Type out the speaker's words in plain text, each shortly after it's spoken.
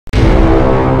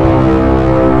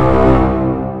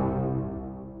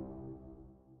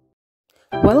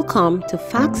Welcome to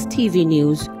Facts TV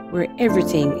News, where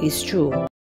everything is true.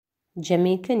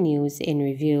 Jamaica News in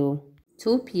Review.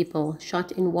 2 people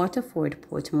shot in Waterford,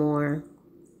 Portmore.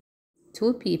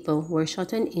 2 people were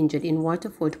shot and injured in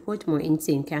Waterford, Portmore in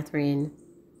St. Catherine.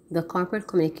 The Corporate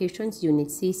Communications Unit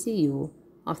 (CCU)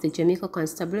 of the Jamaica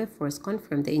Constabulary Force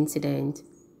confirmed the incident.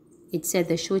 It said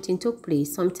the shooting took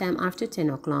place sometime after 10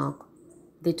 o'clock.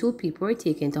 The 2 people were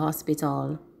taken to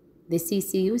hospital. The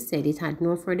CCU said it had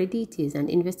no further details and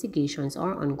investigations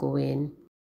are ongoing.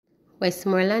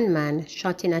 Westmoreland man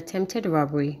shot in attempted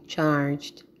robbery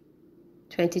charged.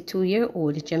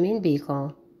 22-year-old Jermaine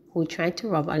Baker, who tried to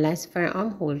rob a licensed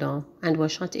firearm holder and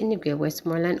was shot in the grave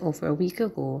Westmoreland over a week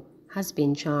ago, has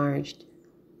been charged.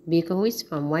 Baker, who is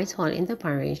from Whitehall in the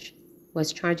parish,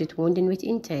 was charged with wounding with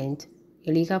intent,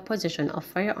 illegal possession of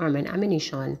firearm and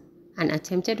ammunition, and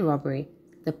attempted robbery,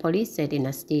 the police said in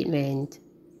a statement.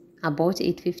 About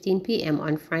 8:15 p.m.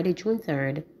 on Friday, June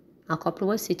 3rd, a couple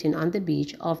was sitting on the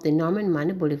beach of the Norman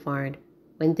Manor Boulevard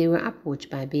when they were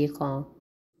approached by Baker.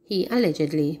 He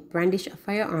allegedly brandished a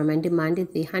firearm and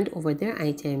demanded they hand over their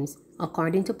items,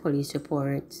 according to police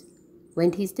reports.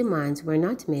 When his demands were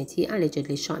not met, he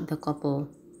allegedly shot the couple.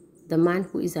 The man,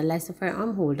 who is a licensed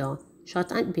firearm holder,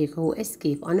 shot at Baker, who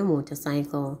escaped on a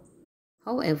motorcycle.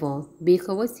 However,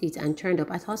 Baker was hit and turned up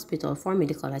at hospital for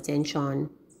medical attention.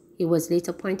 He was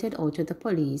later pointed out to the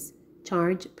police,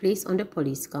 charged, placed under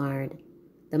police guard.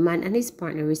 The man and his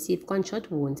partner received gunshot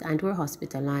wounds and were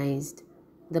hospitalized.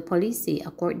 The police say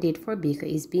a court date for Baker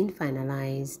is being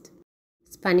finalized.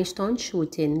 Spanish Town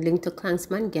shooting linked to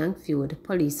Klansman gang feud,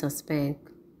 police suspect.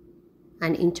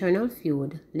 An internal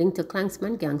feud linked to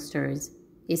Klansman gangsters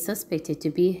is suspected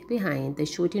to be behind the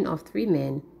shooting of 3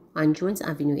 men on Jones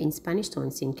Avenue in Spanish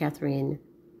Town, St. Catherine.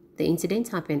 The incident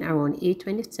happened around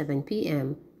 8:27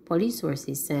 p.m., police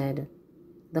sources said.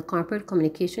 The Corporate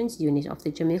Communications Unit of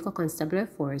the Jamaica Constabulary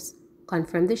Force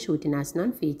confirmed the shooting as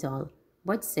non-fatal,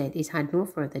 but said it had no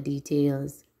further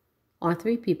details. All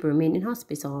 3 people remain in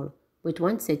hospital, with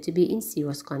one said to be in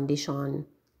serious condition.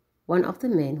 One of the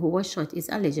men who was shot is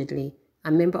allegedly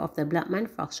a member of the Black Man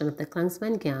faction of the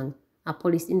Klansman gang, a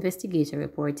police investigator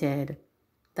reported.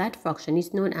 That faction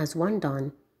is known as One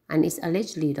Don, and its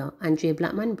alleged leader, Andre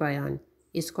Blackman Bryan,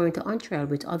 is currently on trial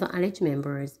with other alleged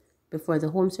members before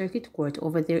the Home Circuit Court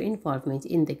over their involvement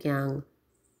in the gang.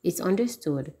 It's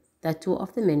understood that 2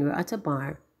 of the men were at a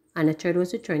bar and a third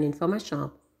was returning from a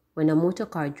shop when a motor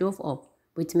car drove up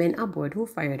with men aboard who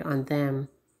fired on them.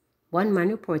 One man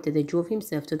reportedly drove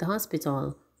himself to the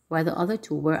hospital while the other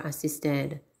 2 were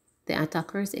assisted. The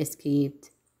attackers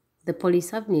escaped. The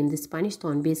police have named the Spanish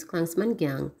Town-based Klansman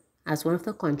gang as one of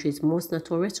the country's most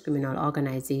notorious criminal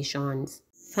organizations.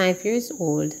 5 years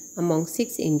old among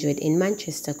 6 injured in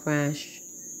Manchester crash.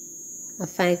 A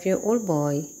 5-year-old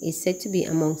boy is said to be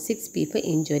among 6 people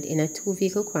injured in a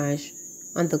 2-vehicle crash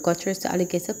on the gutters to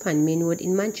Alligator Pond Main Road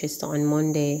in Manchester on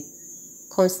Monday.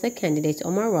 Councillor candidate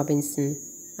Omar Robinson,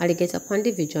 Alligator Pond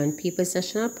Division People's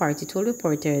National Party, told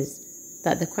reporters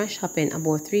that the crash happened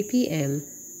about 3 p.m.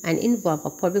 and involved a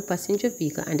public passenger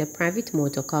vehicle and a private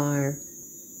motor car.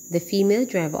 The female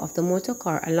driver of the motor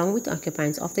car along with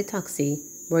occupants of the taxi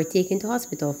were taken to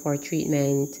hospital for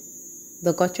treatment.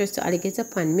 The gutters to Alligator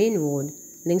Pond Main Road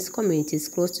links communities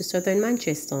close to southern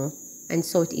Manchester and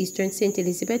southeastern St.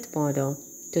 Elizabeth border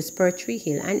to Spur Tree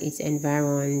Hill and its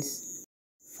environs.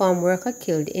 Farm worker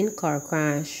killed in car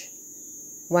crash.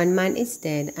 1 man is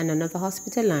dead and another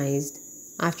hospitalized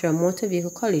after a motor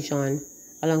vehicle collision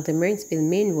along the Marinsville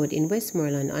Main Road in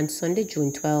Westmoreland on Sunday,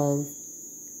 June 12.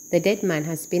 The dead man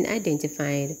has been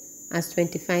identified as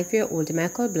 25-year-old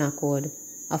Michael Blackwood,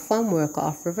 a farm worker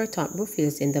of Rivertop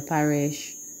Brookfields in the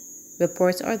parish.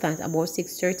 Reports are that about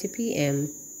 6:30 p.m.,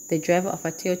 the driver of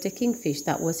a Toyota Kingfish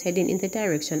that was heading in the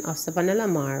direction of Savannah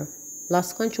Lamar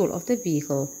lost control of the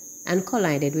vehicle and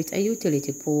collided with a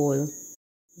utility pole.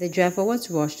 The driver was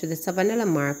rushed to the Savannah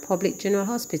Lamar Public General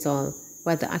Hospital,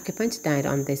 where the occupant died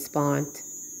on the spot.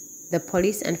 The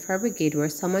police and fire brigade were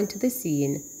summoned to the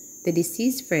scene. The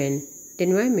deceased friend,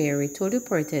 Denroy Mary, told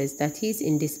reporters that he is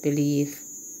in disbelief.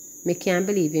 "Me can't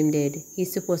believe him dead.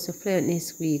 He's supposed to fly out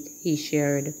next week," he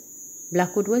shared.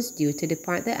 Blackwood was due to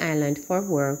depart the island for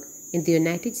work in the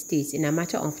United States in a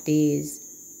matter of days.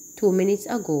 2 minutes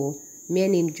ago, me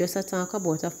and him just talk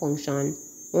about a function,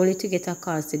 only to get a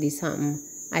call to this happen,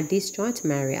 a distraught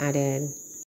Mary added.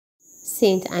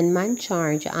 Saint Ann man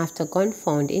charged after gun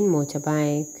found in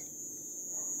motorbike.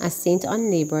 A Saint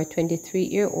Ann neighbor,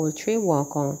 23-year-old Trey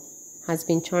Walker, has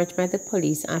been charged by the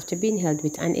police after being held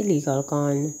with an illegal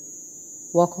gun.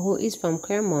 Walker, who is from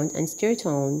Claremont and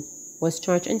Steertown, was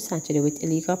charged on Saturday with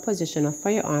illegal possession of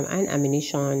firearm and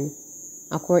ammunition.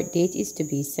 A court date is to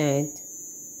be set.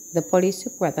 The police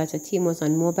report that a team was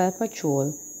on mobile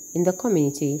patrol in the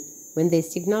community when they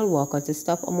signaled Walker to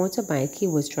stop a motorbike he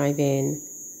was driving.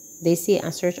 They say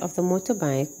a search of the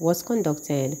motorbike was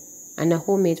conducted and a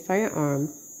homemade firearm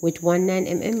with one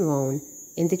 9mm round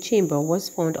in the chamber was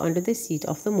found under the seat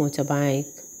of the motorbike.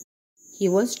 He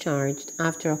was charged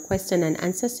after a question and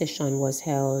answer session was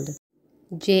held.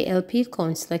 JLP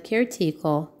councillor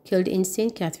caretaker killed in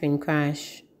St. Catherine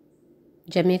crash.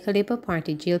 Jamaica Labour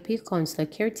Party JLP councillor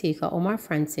caretaker Omar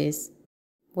Francis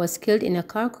was killed in a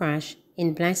car crash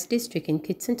in Blyth district in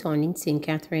Kitson Town in St.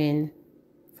 Catherine.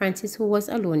 Francis, who was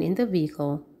alone in the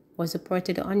vehicle, was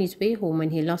reported on his way home when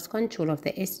he lost control of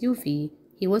the SUV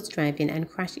he was driving and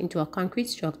crashed into a concrete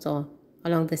structure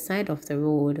along the side of the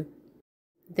road.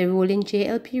 The ruling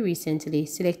JLP recently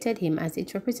selected him as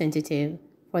its representative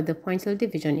for the Point Hill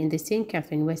division in the St.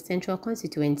 Catherine West Central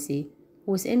constituency,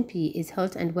 whose MP is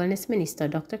Health and Wellness Minister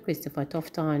Dr. Christopher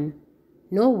Tufton.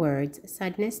 No words,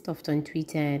 sadness, Tufton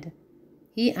tweeted.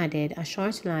 He added, "A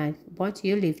short life, but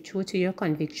you live true to your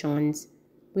convictions.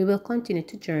 We will continue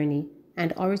to journey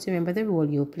and always remember the role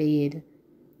you played."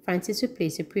 Francis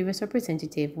replaced the previous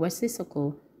representative, Wesley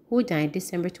Soko, who died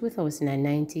December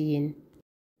 2019.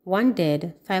 1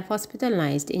 dead, 5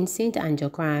 hospitalized in St. Andrew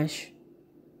crash.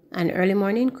 An early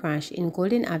morning crash in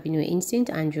Golden Avenue in St.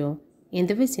 Andrew, in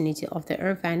the vicinity of the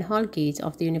Irvine Hall Gate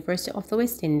of the University of the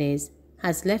West Indies,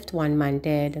 has left 1 man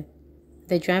dead.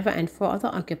 The driver and 4 other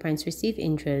occupants received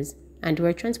injuries and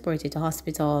were transported to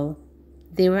hospital.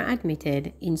 They were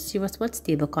admitted in serious but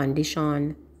stable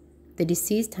condition. The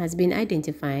deceased has been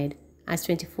identified as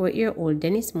 24-year-old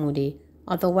Dennis Moody,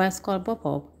 otherwise called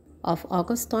Bob, of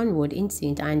Auguston Road in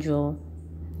St. Andrew.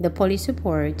 The police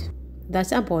report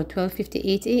that about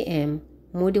 12:58 a.m.,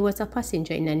 Moody was a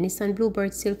passenger in a Nissan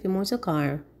Bluebird Sylphy motor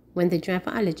car when the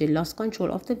driver allegedly lost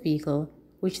control of the vehicle,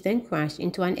 which then crashed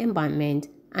into an embankment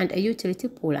and a utility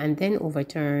pole and then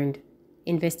overturned.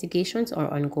 Investigations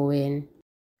are ongoing.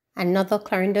 Another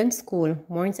Clarendon school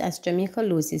mourns as Jamaica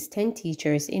loses 10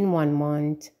 teachers in 1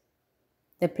 month.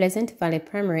 The Pleasant Valley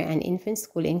Primary and Infant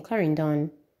School in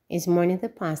Clarendon is mourning the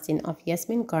passing of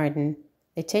Yasmin Garden,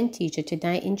 the 10th teacher to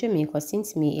die in Jamaica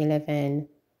since May 11.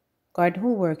 Garden,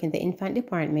 who worked in the infant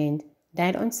department,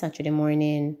 died on Saturday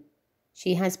morning.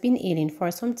 She has been ailing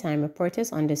for some time,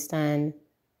 reporters understand.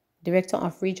 Director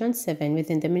of Region 7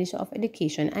 within the Ministry of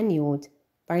Education and Youth,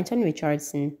 Barrington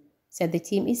Richardson, said the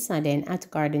team is saddened at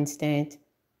Garden's death.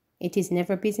 "It is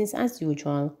never business as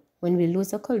usual when we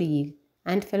lose a colleague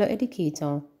and fellow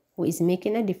educator who is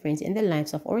making a difference in the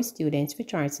lives of our students,"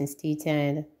 Richardson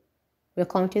stated.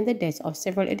 Recounting the deaths of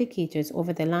several educators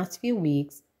over the last few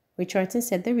weeks, Richardson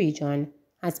said the region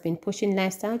has been pushing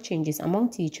lifestyle changes among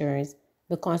teachers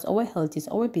because our health is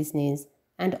our business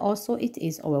and also it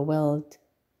is our wealth.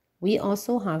 "We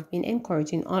also have been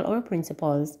encouraging all our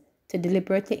principals to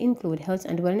deliberately include health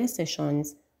and wellness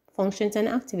sessions, functions and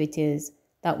activities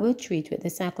that will treat with the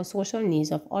psychosocial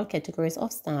needs of all categories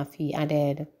of staff," he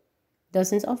added.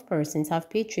 Dozens of persons have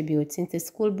paid tribute since the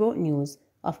school broke news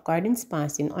of Garden's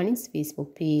passing on its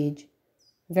Facebook page.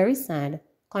 "Very sad.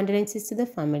 Condolences to the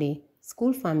family,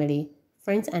 school family,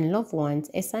 friends and loved ones,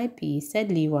 SIP,"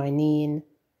 said Leroy Nain.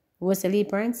 Rosalie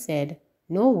Burns said,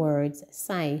 "No words,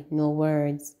 sigh, no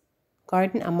words."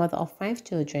 Garden, a mother of 5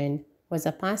 children, was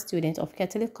a past student of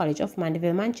Catholic College of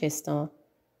Mandeville, Manchester.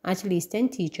 At least 10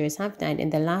 teachers have died in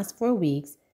the last 4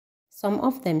 weeks, some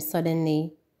of them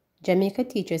suddenly. Jamaica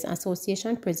Teachers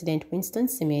Association President Winston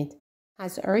Smith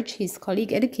has urged his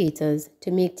colleague educators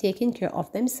to make taking care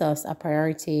of themselves a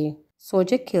priority.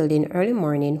 Soldier killed in early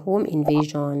morning home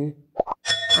invasion.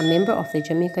 A member of the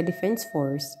Jamaica Defense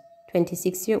Force,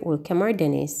 26-year-old Kemar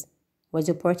Dennis, was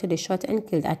reportedly shot and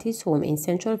killed at his home in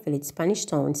Central Village, Spanish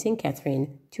Town, St.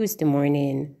 Catherine, Tuesday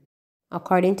morning.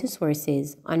 According to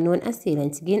sources, unknown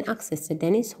assailants gained access to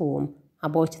Dennis' home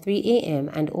about 3 a.m.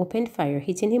 and opened fire,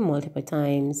 hitting him multiple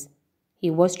times. He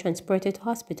was transported to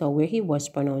hospital where he was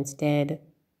pronounced dead.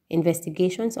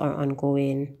 Investigations are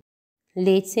ongoing.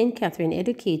 Late St. Catherine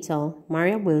educator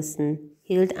Maria Wilson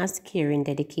hailed as caring,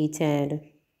 dedicated.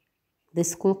 The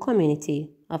school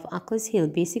community of Ackles Hill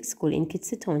Basic School in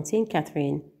Kitson, St.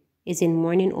 Catherine, is in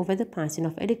mourning over the passing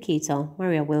of educator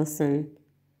Maria Wilson.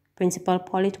 Principal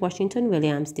Paulette Washington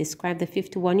Williams described the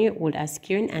 51-year-old as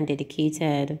caring and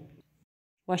dedicated.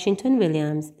 Washington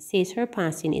Williams says her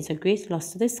passing is a great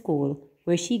loss to the school,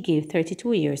 where she gave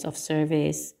 32 years of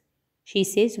service. She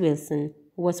says Wilson,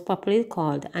 who was popularly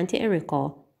called Auntie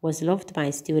Erica, was loved by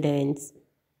students.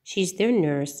 She's their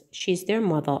nurse, she's their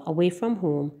mother away from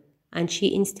home, and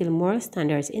she instilled moral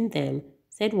standards in them,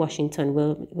 said Washington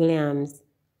Williams.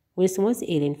 Wilson was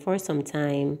ailing for some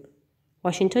time.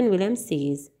 Washington Williams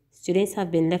says students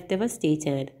have been left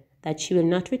devastated that she will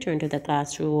not return to the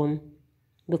classroom.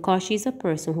 Because she's a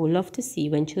person who loves to see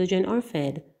when children are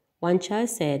fed, one child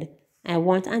said, "I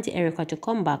want Auntie Erica to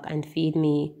come back and feed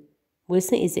me."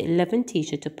 Wilson is the 11th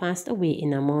teacher to pass away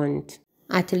in a month.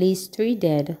 At least 3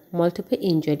 dead, multiple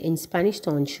injured in Spanish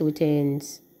Town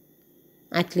shootings.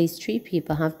 At least 3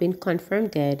 people have been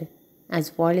confirmed dead as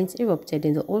violence erupted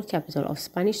in the old capital of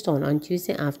Spanish Town on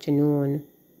Tuesday afternoon.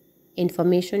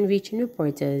 Information reaching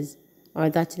reporters are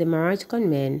that the Mirage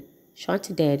gunmen shot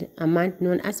dead a man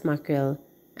known as Mackerel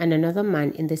and another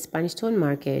man in the Spanish Town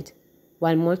market,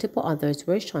 while multiple others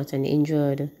were shot and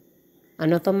injured.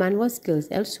 Another man was killed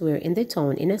elsewhere in the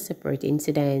town in a separate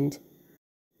incident.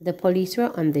 The police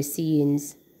were on the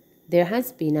scenes. There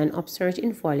has been an upsurge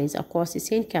in violence across the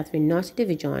St. Catherine North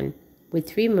Division, with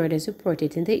 3 murders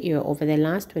reported in the area over the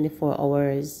last 24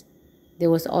 hours.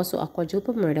 There was also a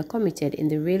quadruple murder committed in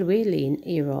the Railway Lane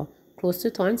area close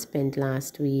to Torrance Bend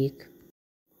last week.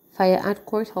 Fire at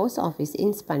courthouse office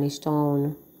in Spanish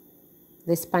Town.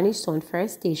 The Spanish Town Fire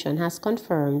Station has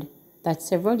confirmed that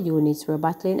several units were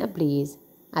battling a blaze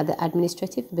at the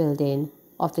administrative building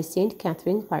of the St.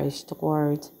 Catherine Parish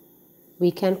Court. We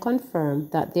can confirm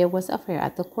that there was a fire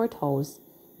at the courthouse.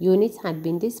 Units had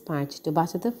been dispatched to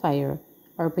battle the fire,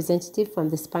 a representative from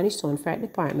the Spanish Town Fire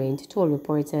Department told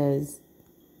reporters.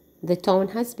 The town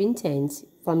has been tense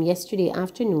from yesterday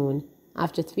afternoon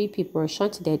after 3 people were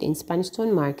shot dead in Spanish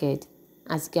Town Market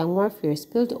as gang warfare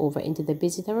spilled over into the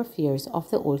busy thoroughfares of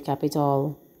the old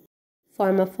capital.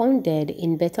 Farmer found dead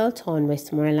in Betheltown,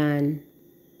 Westmoreland.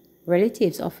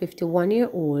 Relatives of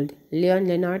 51-year-old Leon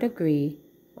Leonardo Gray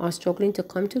are struggling to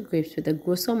come to grips with the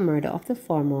gruesome murder of the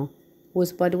farmer,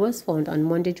 whose body was found on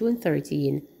Monday, June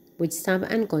 13, with stab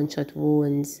and gunshot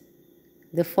wounds.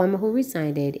 The farmer, who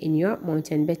resided in York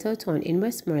Mountain, Betheltown in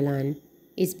Westmoreland,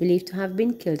 is believed to have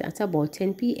been killed at about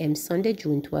 10 p.m. Sunday,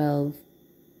 June 12.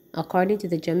 According to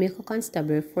the Jamaica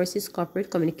Constabulary Forces Corporate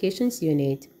Communications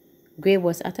Unit, Gray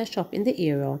was at a shop in the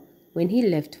area when he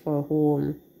left for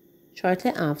home.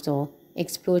 Shortly after,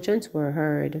 explosions were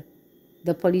heard.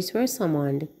 The police were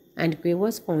summoned, and Gray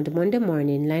was found Monday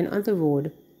morning lying on the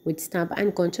road with stab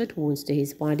and gunshot wounds to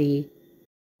his body.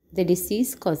 The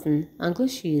deceased's cousin, Uncle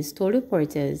Shields, told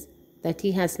reporters that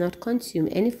he has not consumed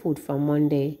any food from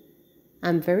Monday.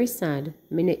 "I'm very sad,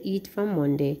 me no eat from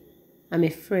Monday. I'm a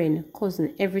friend,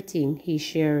 cousin, everything," he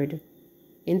shared.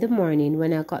 "In the morning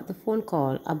when I got the phone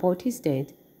call about his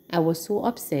death, I was so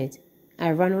upset.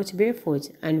 I ran out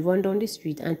barefoot and ran down the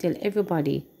street and tell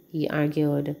everybody," he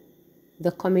argued.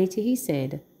 The community, he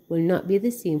said, will not be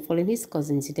the same following his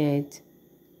cousin's death.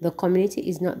 "The community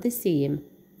is not the same.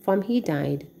 From he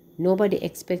died, nobody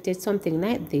expected something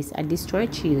like this," a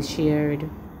distraught Shields shared.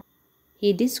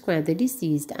 He described the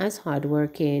deceased as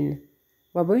hardworking.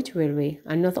 Robert Railway,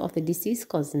 another of the deceased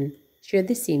cousin, shared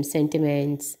the same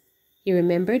sentiments. He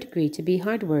remembered Gray to be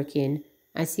hardworking,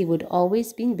 as he would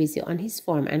always be busy on his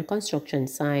farm and construction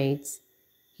sites.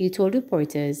 He told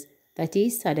reporters that he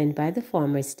is saddened by the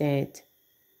farmer's death.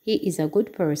 "He is a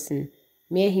good person.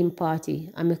 Me and him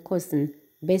party, I'm a cousin,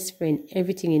 best friend,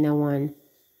 everything in a one.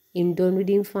 Him done with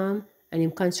him farm and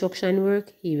him construction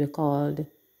work," he recalled.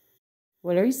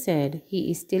 Weller said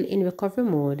he is still in recovery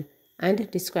mode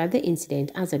and described the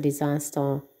incident as a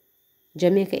disaster.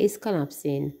 "Jamaica is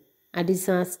collapsing. A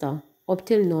disaster. Up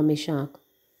till now, me shock.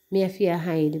 Me a fear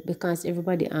hide because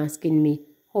everybody asking me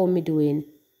how me doing,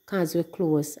 cause we're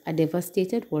close," a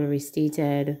devastated Weller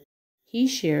stated. He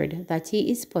shared that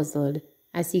he is puzzled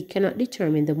as he cannot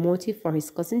determine the motive for his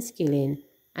cousin's killing,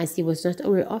 as he was not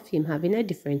aware of him having a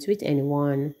difference with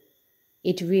anyone.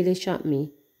 "It really shocked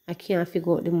me. I can't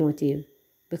figure out the motive,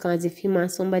 because if him and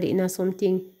somebody in a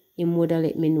something, him woulda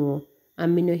let me know,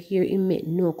 and me no hear him make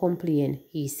no complaint,"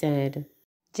 he said.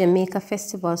 Jamaica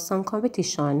Festival Song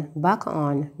Competition back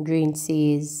on, Green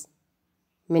says.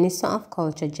 Minister of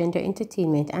Culture, Gender,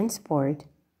 Entertainment and Sport,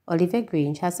 Olivia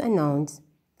Grange, has announced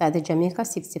that the Jamaica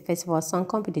 60 Festival Song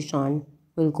Competition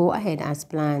will go ahead as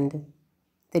planned.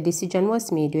 The decision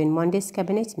was made during Monday's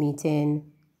cabinet meeting.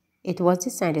 It was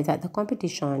decided that the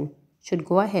competition should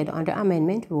go ahead under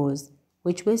amendment rules,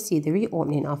 which will see the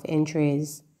reopening of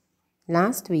entries.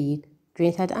 Last week,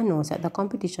 Grant had announced that the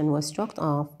competition was struck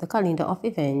off the calendar of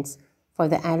events for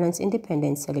the island's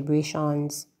independence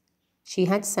celebrations. She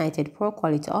had cited poor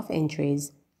quality of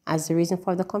entries as the reason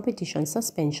for the competition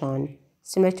suspension,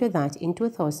 similar to that in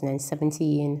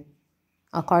 2017.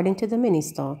 According to the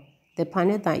minister, the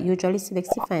panel that usually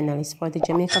selects the finalists for the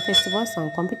Jamaica Festival Song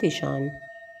Competition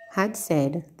had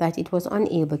said that it was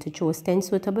unable to choose 10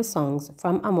 suitable songs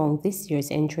from among this year's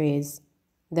entries.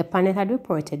 The panel had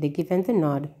reportedly given the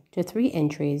nod to 3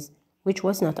 entries, which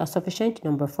was not a sufficient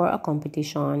number for a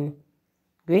competition.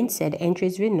 Green said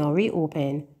entries will now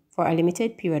reopen for a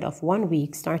limited period of 1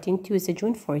 week starting Tuesday,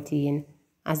 June 14,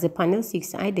 as the panel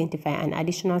seeks to identify an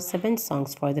additional 7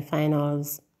 songs for the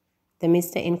finals. The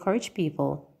minister encouraged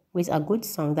people with a good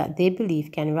song that they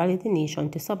believe can rally the nation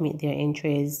to submit their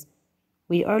entries.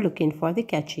 "We are looking for the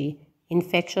catchy,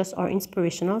 infectious or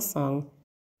inspirational song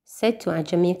set to a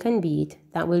Jamaican beat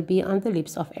that will be on the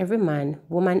lips of every man,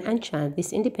 woman and child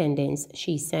this independence,"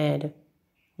 she said.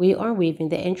 "We are waiving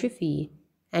the entry fee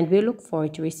and we look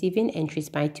forward to receiving entries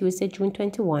by Tuesday, June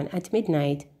 21 at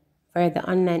midnight via the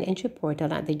online entry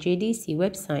portal at the JDC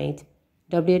website,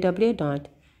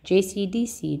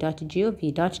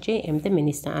 www.jcdc.gov.jm, the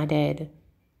minister added.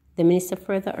 The minister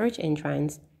further urged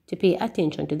entrants to pay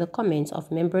attention to the comments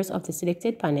of members of the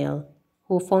selected panel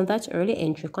who found that early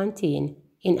entry contained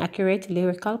inaccurate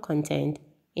lyrical content,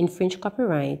 infringed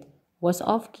copyright, was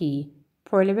off-key,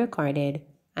 poorly recorded,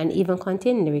 and even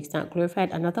contained lyrics that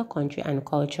glorified another country and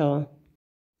culture.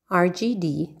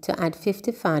 RGD to add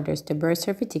 50 fathers to birth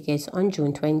certificates on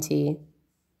June 20.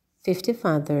 50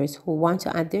 fathers who want to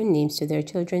add their names to their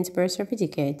children's birth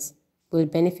certificates will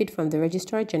benefit from the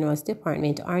Registrar General's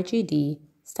Department RGD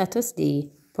Status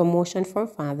Day Promotion for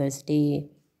Father's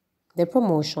Day. The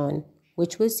promotion,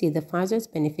 which will see the fathers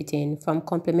benefiting from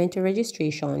complimentary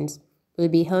registrations, will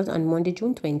be held on Monday,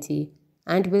 June 20,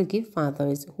 and will give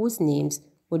fathers whose names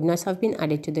would not have been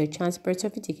added to their child's birth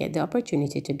certificate the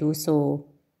opportunity to do so.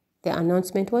 The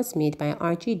announcement was made by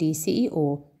RGD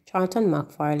CEO Charlton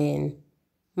McFarlane.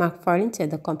 McFarlane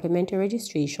said the complimentary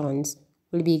registrations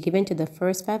will be given to the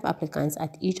first 5 applicants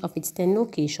at each of its 10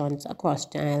 locations across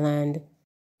the island.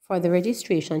 For the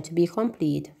registration to be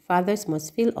complete, fathers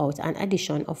must fill out an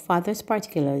addition of Father's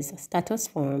Particulars status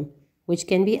form, which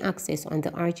can be accessed on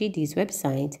the RGD's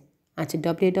website at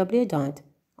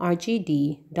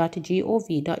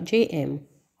www.rgd.gov.jm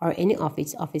or any of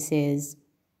its offices.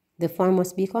 The form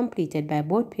must be completed by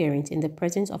both parents in the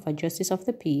presence of a Justice of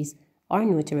the Peace or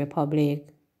Notary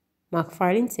Public.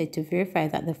 McFarlane said to verify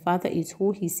that the father is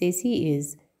who he says he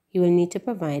is, he will need to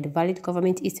provide valid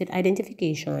government-issued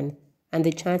identification and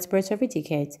the child's birth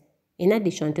certificate, in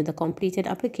addition to the completed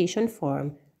application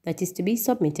form that is to be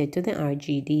submitted to the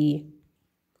RGD.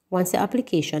 Once the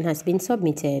application has been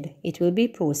submitted, it will be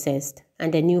processed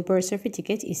and a new birth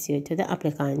certificate issued to the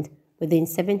applicant within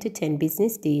 7 to 10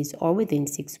 business days or within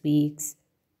 6 weeks.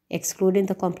 Excluding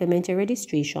the complementary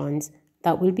registrations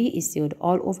that will be issued,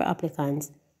 all over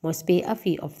applicants must pay a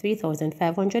fee of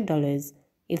 $3,500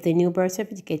 if the new birth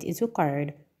certificate is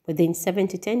required within 7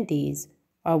 to 10 days,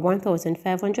 or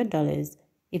 $1,500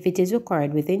 if it is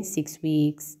required within 6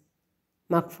 weeks.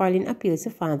 McFarlane appeals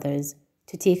to fathers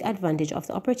to take advantage of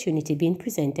the opportunity being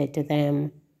presented to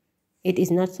them. It is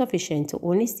not sufficient to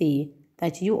only say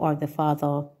that you are the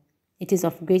father. It is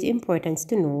of great importance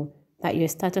to know that your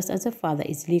status as a father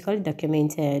is legally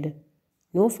documented.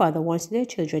 No father wants their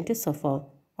children to suffer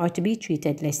or to be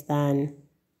treated less than.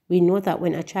 We know that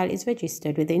when a child is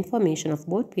registered with the information of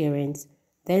both parents,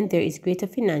 then there is greater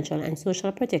financial and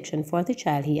social protection for the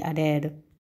child, he added.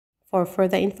 For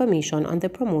further information on the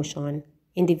promotion,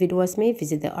 individuals may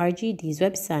visit the RGD's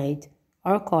website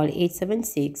or call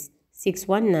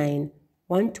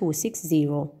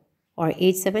 876-619-1260 or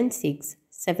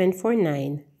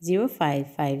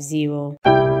 876-749-0550.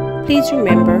 Please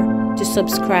remember to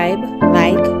subscribe,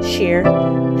 like, share,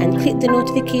 and click the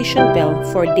notification bell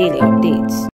for daily updates.